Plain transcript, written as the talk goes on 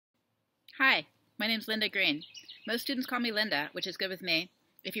Hi, my name's Linda Green. Most students call me Linda, which is good with me.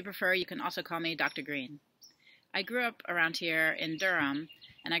 If you prefer, you can also call me Dr. Green. I grew up around here in Durham,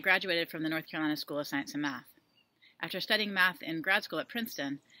 and I graduated from the North Carolina School of Science and Math. After studying math in grad school at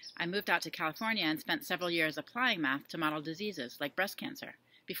Princeton, I moved out to California and spent several years applying math to model diseases like breast cancer,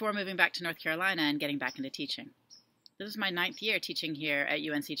 before moving back to North Carolina and getting back into teaching. This is my ninth year teaching here at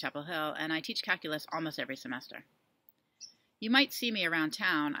UNC Chapel Hill, and I teach calculus almost every semester. You might see me around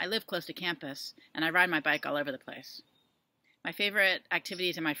town. I live close to campus, and I ride my bike all over the place. My favorite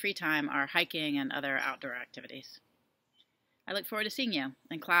activities in my free time are hiking and other outdoor activities. I look forward to seeing you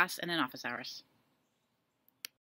in class and in office hours.